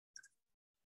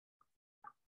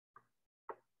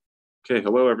Okay,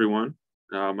 hello everyone.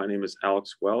 My name is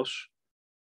Alex Welsh.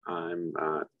 I'm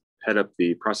head up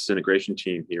the process integration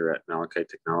team here at Malachite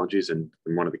Technologies and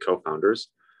I'm one of the co-founders.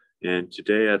 And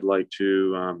today I'd like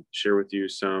to share with you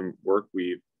some work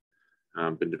we've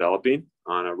been developing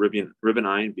on a ribbon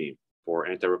ion beam for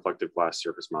anti-reflective glass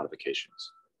surface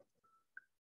modifications.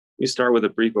 We start with a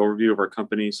brief overview of our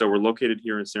company. So we're located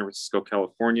here in San Francisco,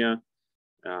 California.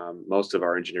 Most of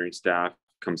our engineering staff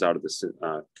comes out of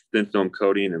the thin film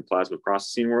coating and plasma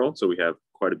processing world. So we have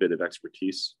quite a bit of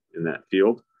expertise in that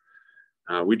field.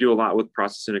 We do a lot with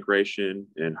process integration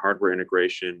and hardware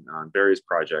integration on various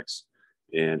projects.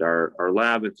 And our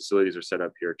lab and facilities are set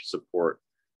up here to support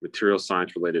material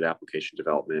science related application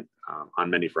development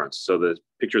on many fronts. So the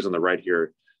pictures on the right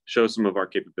here show some of our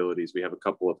capabilities. We have a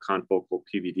couple of confocal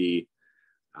PVD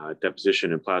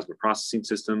deposition and plasma processing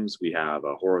systems. We have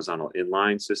a horizontal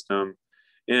inline system.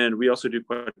 And we also do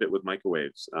quite a bit with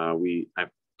microwaves. I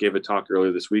gave a talk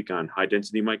earlier this week on high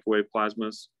density microwave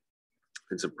plasmas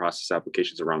and some process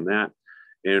applications around that.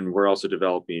 And we're also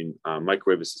developing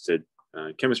microwave assisted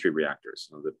chemistry reactors.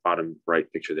 So the bottom right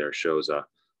picture there shows a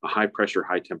high pressure,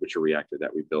 high temperature reactor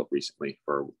that we built recently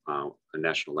for a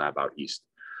national lab out east.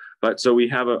 But so we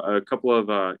have a couple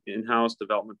of in-house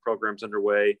development programs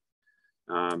underway,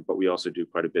 but we also do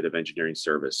quite a bit of engineering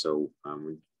service. So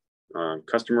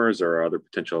customers or other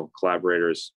potential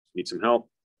collaborators need some help,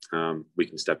 we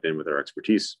can step in with our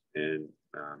expertise and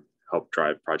help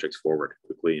drive projects forward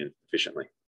quickly and efficiently.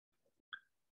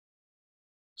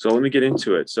 So let me get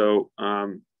into it. So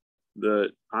the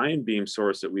ion beam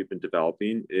source that we've been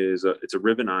developing is it's a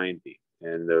ribbon ion beam.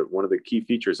 And one of the key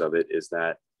features of it is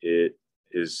that it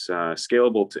is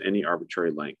scalable to any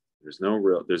arbitrary length.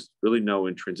 There's really no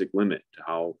intrinsic limit to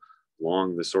how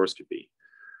long the source could be.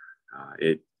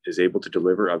 It is able to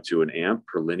deliver up to 1 amp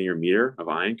per linear meter of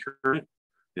ion current,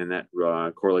 and that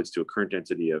correlates to a current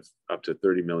density of up to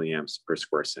 30 milliamps per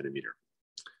square centimeter.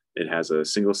 It has a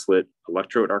single slit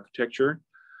electrode architecture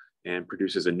and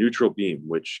produces a neutral beam,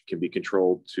 which can be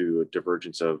controlled to a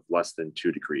divergence of less than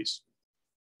 2 degrees.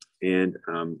 And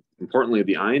importantly,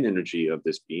 the ion energy of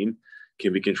this beam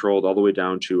can be controlled all the way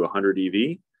down to 100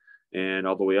 EV and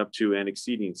all the way up to and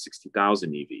exceeding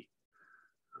 60,000 EV.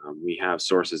 We have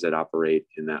sources that operate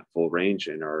in that full range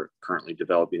and are currently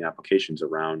developing applications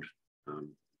around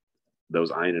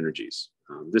those ion energies.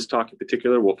 This talk in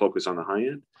particular will focus on the high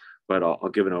end, but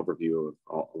I'll give an overview of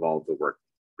all of the work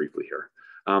briefly here.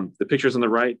 The pictures on the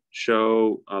right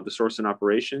show the source in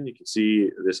operation. You can see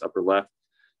this upper left,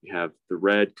 you have the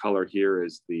red color here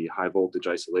is the high voltage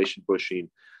isolation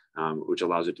bushing, which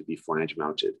allows it to be flange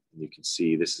mounted. And you can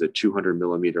see this is a 200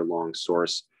 millimeter long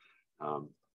source.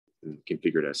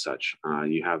 Configured as such.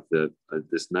 You have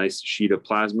this nice sheet of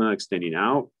plasma extending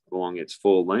out along its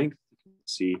full length. You can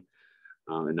see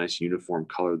a nice uniform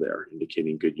color there,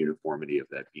 indicating good uniformity of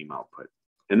that beam output.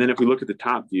 And then if we look at the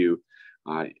top view,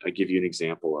 I give you an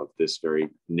example of this very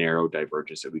narrow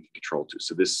divergence that we can control to.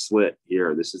 So this slit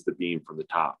here, this is the beam from the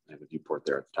top. I have a viewport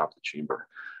there at the top of the chamber.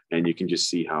 And you can just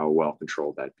see how well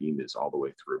controlled that beam is all the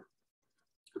way through.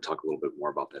 We'll talk a little bit more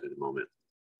about that in a moment.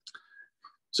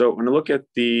 So when I look at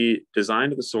the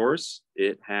design of the source,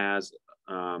 it has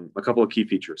a couple of key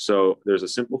features. So there's a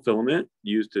simple filament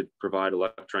used to provide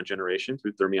electron generation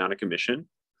through thermionic emission.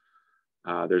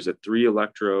 There's a 3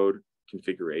 electrode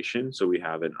configuration. So we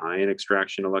have an ion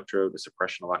extraction electrode, a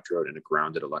suppression electrode, and a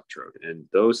grounded electrode. And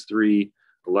those 3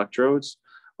 electrodes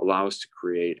allow us to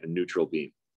create a neutral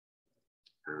beam.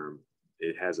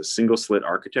 It has a single slit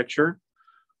architecture,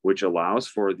 which allows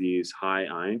for these high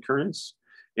ion currents.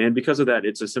 And because of that,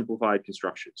 it's a simplified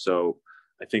construction. So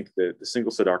I think the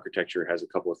single slit architecture has a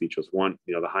couple of features. One,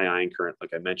 the high ion current, like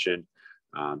I mentioned,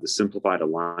 the simplified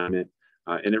alignment,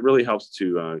 and it really helps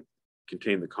to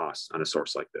contain the costs on a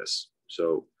source like this.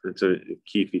 So it's a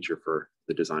key feature for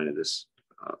the design of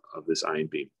this ion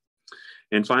beam.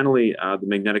 And finally, the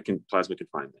magnetic and plasma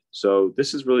confinement. So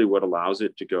this is really what allows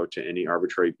it to go to any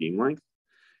arbitrary beam length.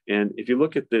 And if you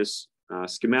look at this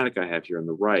schematic I have here on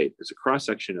the right, there's a cross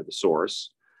section of the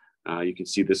source. You can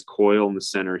see this coil in the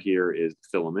center here is the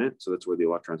filament. So that's where the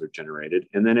electrons are generated.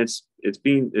 And then it's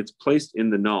placed in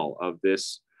the null of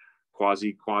this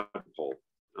quasi-quadrupole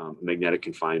magnetic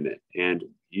confinement. And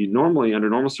you normally, under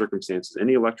normal circumstances,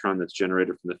 any electron that's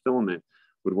generated from the filament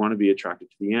would want to be attracted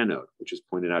to the anode, which is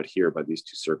pointed out here by these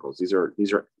 2 circles. These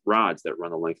are rods that run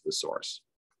the length of the source.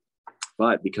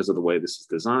 But because of the way this is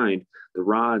designed, the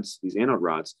rods, these anode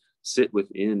rods, sit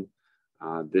within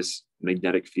this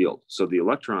magnetic field. So the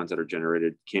electrons that are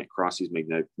generated can't cross these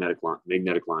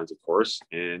magnetic lines, of course.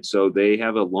 And so they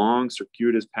have a long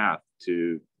circuitous path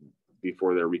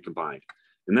before they're recombined.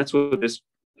 And that's what this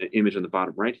image on the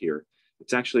bottom right here,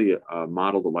 it's actually a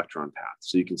modeled electron path.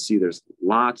 So you can see there's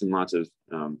lots and lots of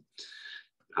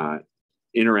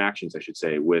interactions, I should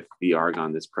say, with the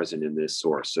argon that's present in this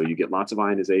source. So you get lots of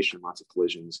ionization, lots of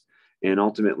collisions, and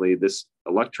ultimately this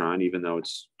electron, even though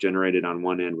it's generated on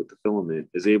one end with the filament,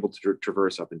 is able to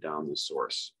traverse up and down this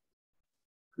source.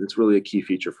 And it's really a key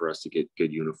feature for us to get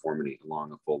good uniformity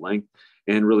along a full length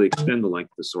and really extend the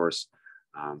length of the source,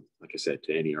 like I said,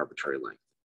 to any arbitrary length.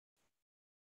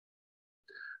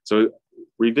 So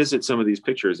revisit some of these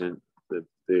pictures and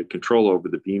the control over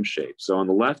the beam shape. So on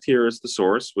the left here is the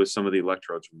source with some of the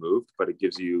electrodes removed, but it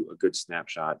gives you a good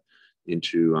snapshot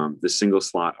into the single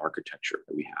slot architecture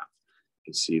that we have. You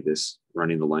can see this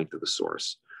running the length of the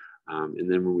source.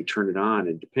 And then when we turn it on,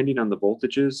 and depending on the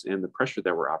voltages and the pressure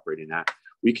that we're operating at,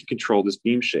 we can control this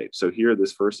beam shape. So here,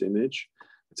 this first image,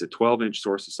 it's a 12-inch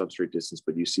source to substrate distance,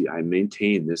 but you see I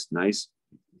maintain this nice,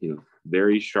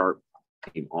 very sharp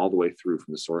beam all the way through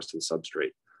from the source to the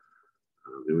substrate.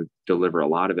 It would deliver a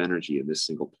lot of energy in this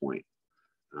single point.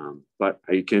 But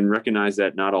I can recognize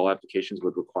that not all applications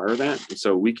would require that. And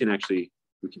so we can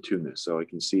tune this. So I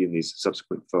can see in these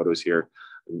subsequent photos here,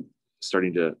 I'm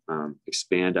starting to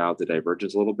expand out the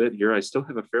divergence a little bit. Here, I still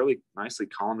have a fairly nicely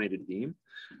collimated beam,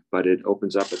 but it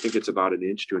opens up, I think it's about 1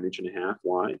 inch to 1.5 inches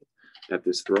wide at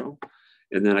this throw.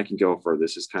 And then I can go for,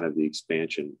 this is kind of the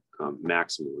expansion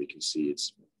maximum. We can see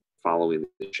it's following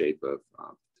the shape of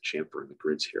the chamfer and the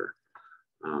grids here.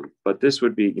 But this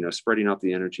would be, spreading out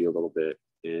the energy a little bit,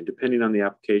 and depending on the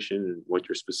application and what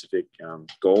your specific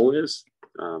goal is,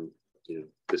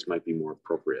 this might be more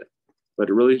appropriate. But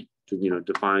it really,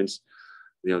 defines,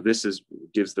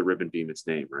 gives the ribbon beam its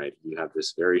name, right? You have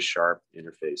this very sharp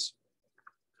interface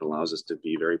that allows us to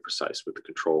be very precise with the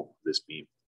control of this beam.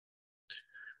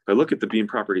 If I look at the beam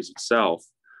properties itself,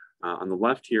 on the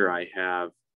left here, I have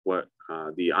what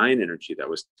the ion energy that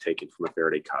was taken from a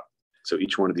Faraday cup. So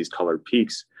each one of these colored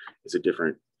peaks is a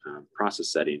different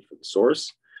process setting for the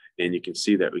source. And you can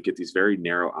see that we get these very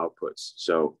narrow outputs.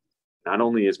 So not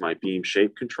only is my beam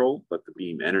shape controlled, but the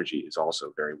beam energy is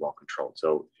also very well controlled.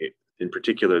 So in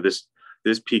particular, this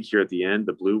peak here at the end,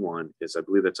 the blue one, is, I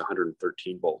believe that's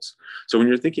 113 volts. So when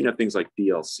you're thinking of things like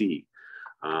DLC,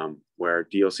 where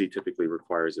DLC typically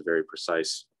requires a very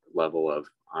precise level of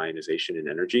ionization and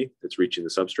energy that's reaching the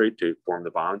substrate to form the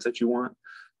bonds that you want,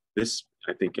 this,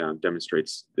 I think,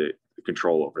 demonstrates the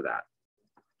control over that.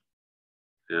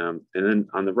 And then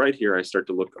on the right here, I start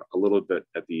to look a little bit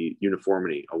at the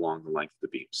uniformity along the length of the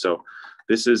beam. So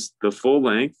this is the full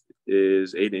length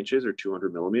is 8 inches or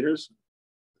 200 millimeters,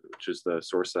 which is the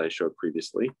source that I showed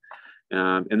previously.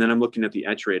 And then I'm looking at the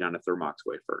etch rate on a Thermox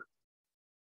wafer.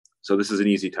 So this is an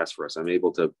easy test for us. I'm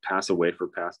able to pass a wafer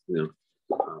past,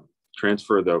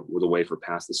 transfer the wafer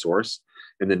past the source,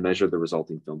 and then measure the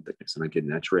resulting film thickness. And I get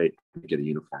an etch rate and get a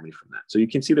uniformity from that. So you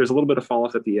can see there's a little bit of fall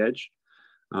off at the edge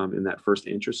in that first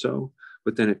inch or so,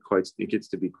 but then it gets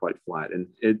to be quite flat. And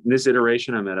in this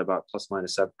iteration, I'm at about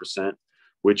 ±7%,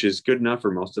 which is good enough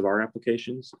for most of our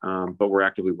applications, but we're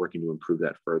actively working to improve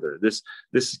that further. This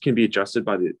can be adjusted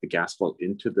by the gas flow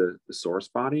into the source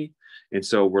body. And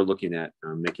so we're looking at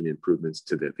making improvements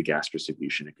to the gas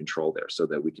distribution and control there so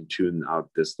that we can tune out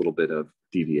this little bit of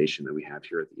deviation that we have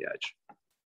here at the edge.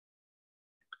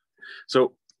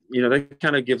 So, that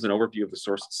kind of gives an overview of the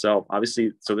source itself.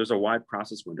 Obviously, so there's a wide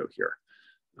process window here.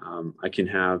 I can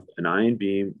have an ion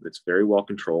beam that's very well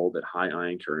controlled at high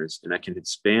ion currents, and I can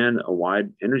span a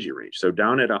wide energy range. So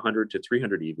down at 100 to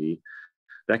 300 EV,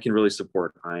 that can really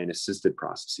support ion-assisted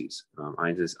processes,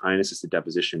 ion-assisted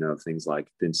deposition of things like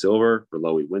thin silver for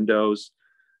low E windows,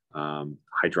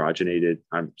 non-hydrogenated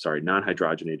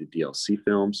DLC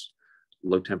films,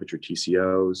 low temperature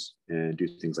TCOs, and do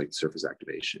things like surface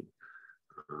activation.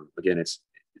 Again, it's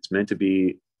meant to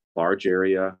be large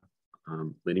area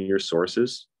linear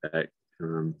sources that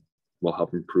will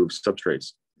help improve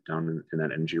substrates down in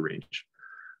that energy range.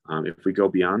 If we go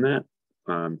beyond that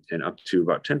and up to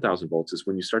about 10,000 volts is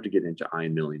when you start to get into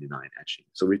ion milling and ion etching.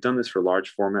 So we've done this for large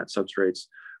format substrates.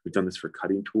 We've done this for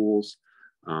cutting tools.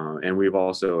 And we've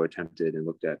also attempted and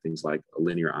looked at things like a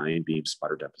linear ion beam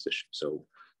sputter deposition. So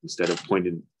instead of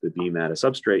pointing the beam at a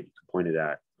substrate, you can point it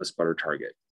at a sputter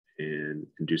target and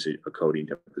induce a coating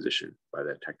deposition by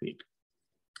that technique.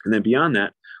 And then beyond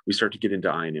that, we start to get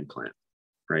into ion implant,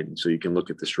 right? And so you can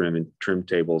look at the trim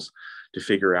tables to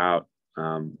figure out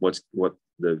what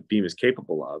the beam is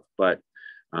capable of. But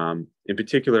in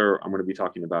particular, I'm going to be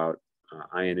talking about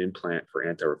ion implant for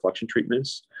anti-reflection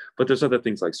treatments. But there's other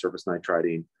things like surface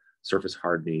nitriding, surface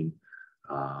hardening,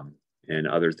 and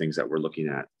other things that we're looking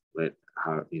at.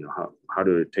 How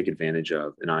to take advantage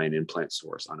of an ion implant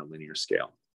source on a linear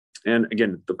scale. And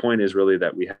again, the point is really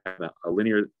that we have a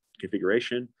linear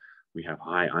configuration, we have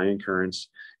high ion currents,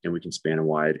 and we can span a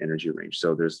wide energy range.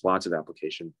 So there's lots of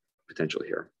application potential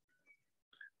here.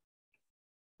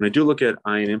 When I do look at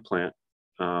ion implant,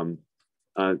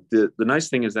 the nice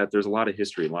thing is that there's a lot of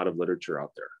history, a lot of literature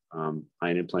out there.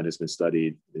 Ion implant has been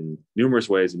studied in numerous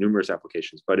ways, in numerous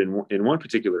applications, but in one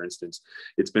particular instance,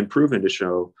 it's been proven to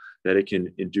show that it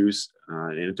can induce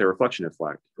an anti-reflection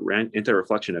effect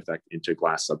into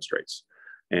glass substrates.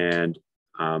 And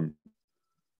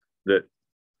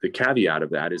the caveat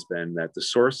of that has been that the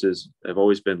sources have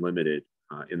always been limited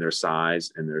in their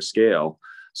size and their scale,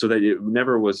 so that it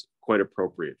never was quite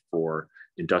appropriate for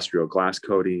industrial glass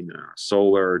coating,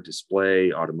 solar,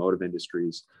 display, automotive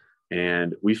industries.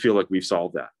 And we feel like we've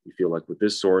solved that. We feel like with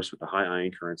this source, with the high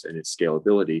ion currents and its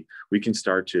scalability, we can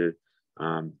start to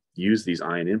use these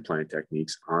ion implant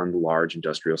techniques on the large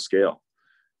industrial scale.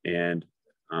 And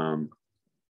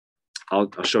I'll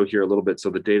show here a little bit. So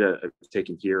the data I've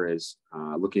taken here is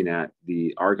looking at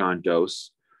the argon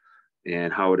dose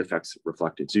and how it affects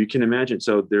reflected. So you can imagine,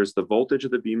 so there's the voltage of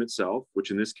the beam itself,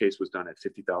 which in this case was done at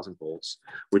 50,000 volts,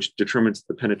 which determines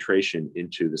the penetration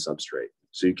into the substrate.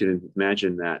 So you can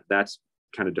imagine that that's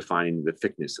kind of defining the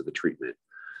thickness of the treatment.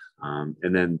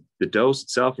 And then the dose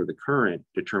itself, or the current,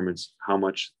 determines how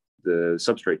much the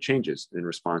substrate changes in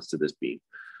response to this beam.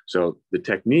 So the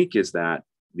technique is that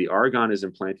the argon is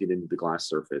implanted into the glass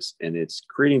surface, and it's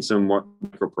creating some more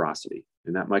microporosity.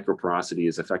 And that microporosity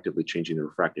is effectively changing the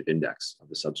refractive index of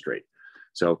the substrate.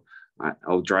 So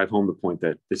I'll drive home the point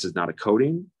that this is not a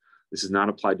coating. This is not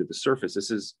applied to the surface. This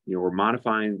is, we're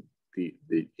modifying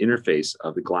the interface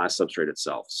of the glass substrate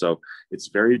itself. So it's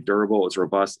very durable, it's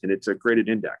robust, and it's a graded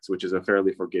index, which is a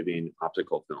fairly forgiving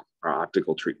optical film or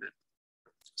optical treatment.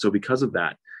 So because of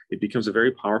that, it becomes a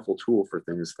very powerful tool for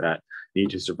things that need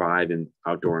to survive in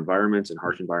outdoor environments and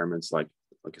harsh environments, like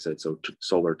I said, so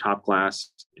solar top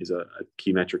glass is a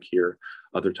key metric here.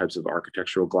 Other types of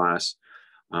architectural glass,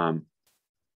 I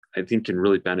think, can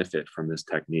really benefit from this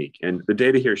technique. And the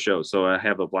data here shows, so I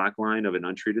have a black line of an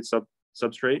untreated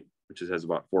substrate, which has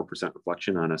about 4%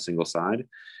 reflection on a single side.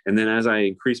 And then as I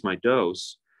increase my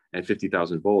dose at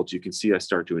 50,000 volts, you can see I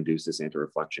start to induce this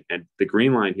anti-reflection. And the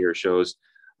green line here shows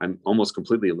I'm almost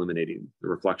completely eliminating the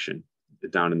reflection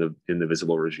down in the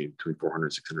visible regime between 400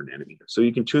 and 600 nanometers. So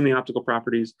you can tune the optical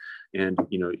properties, and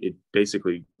it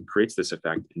basically creates this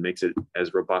effect and makes it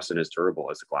as robust and as durable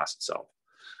as the glass itself.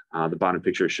 The bottom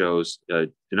picture shows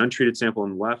an untreated sample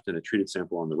on the left and a treated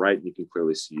sample on the right. And you can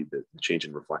clearly see the change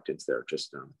in reflectance there,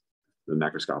 just the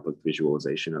macroscopic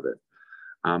visualization of it.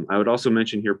 I would also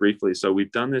mention here briefly, so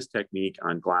we've done this technique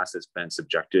on glass that's been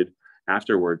subjected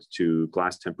afterwards to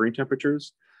glass tempering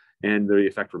temperatures, and the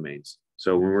effect remains.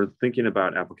 So when we're thinking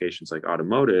about applications like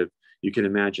automotive, you can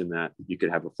imagine that you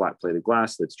could have a flat plated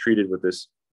glass that's treated with this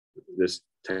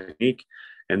technique,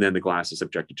 and then the glass is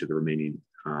subjected to the remaining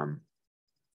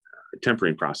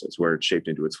tempering process where it's shaped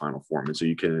into its final form. And so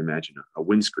you can imagine a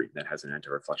windscreen that has an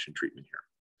anti-reflection treatment here.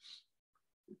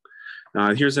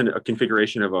 Here's a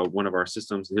configuration of one of our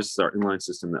systems. This is our inline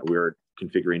system that we're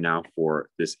configuring now for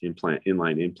this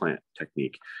inline implant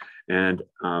technique. And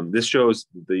this shows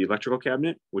the electrical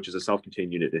cabinet, which is a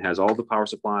self-contained unit. It has all the power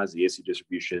supplies, the AC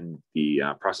distribution, the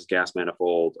process gas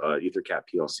manifold, EtherCAT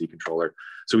PLC controller.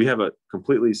 So we have a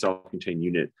completely self-contained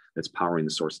unit that's powering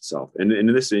the source itself. And in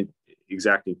this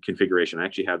exact configuration, I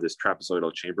actually have this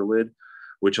trapezoidal chamber lid,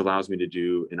 which allows me to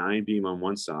do an ion beam on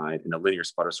one side and a linear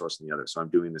sputter source on the other. So I'm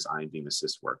doing this ion beam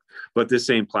assist work. But this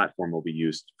same platform will be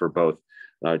used for both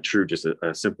just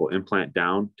a simple implant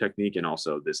down technique and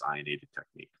also this ionated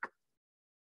technique.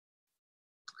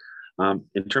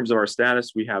 In terms of our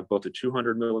status, we have both a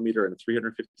 200 millimeter and a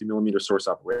 350 millimeter source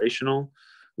operational.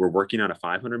 We're working on a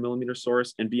 500 millimeter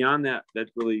source. And beyond that, that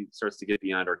really starts to get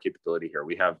beyond our capability here.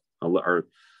 We have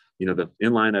the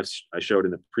inline I showed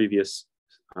in the previous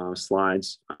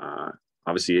slides,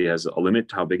 obviously it has a limit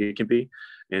to how big it can be.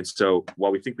 And so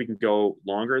while we think we can go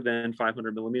longer than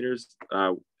 500 millimeters,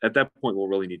 at that point, we'll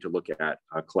really need to look at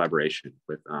collaboration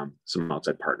with some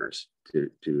outside partners to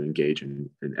engage and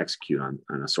execute on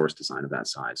a source design of that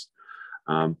size.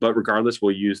 But regardless,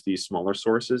 we'll use these smaller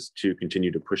sources to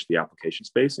continue to push the application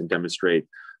space and demonstrate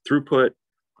throughput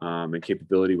and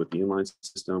capability with the inline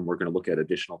system. We're going to look at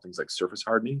additional things like surface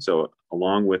hardening. So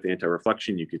along with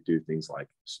anti-reflection, you could do things like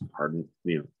harden,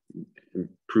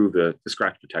 improve the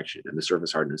scratch protection and the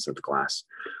surface hardness of the glass,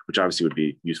 which obviously would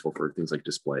be useful for things like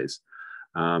displays.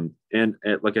 And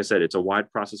like I said, it's a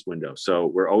wide process window. So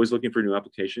we're always looking for new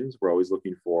applications. We're always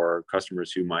looking for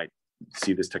customers who might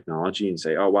see this technology and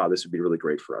say, oh, wow, this would be really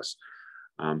great for us.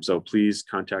 So please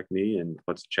contact me and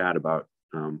let's chat about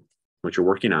what you're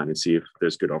working on and see if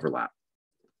there's good overlap.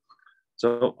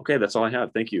 So, okay, that's all I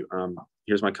have. Thank you.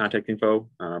 Here's my contact info.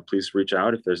 Please reach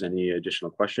out if there's any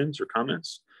additional questions or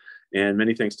comments. And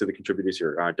many thanks to the contributors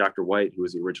here. Dr. White, who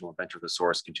was the original inventor of the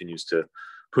source, continues to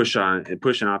push and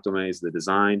optimize the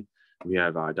design. We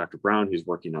have Dr. Brown, who's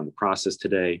working on the process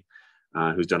today,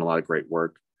 who's done a lot of great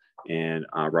work. And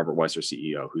Robert Weiss, our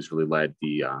CEO, who's really led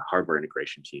the hardware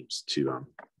integration teams to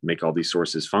make all these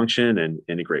sources function and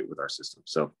integrate with our system.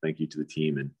 So thank you to the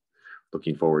team and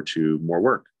looking forward to more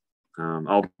work.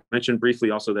 I'll mention briefly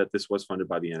also that this was funded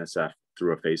by the NSF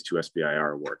through a phase 2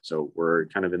 SBIR award. So we're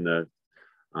kind of in the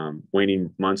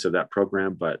waning months of that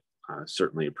program, but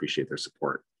certainly appreciate their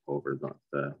support over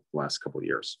the last couple of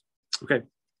years. Okay,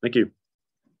 thank you.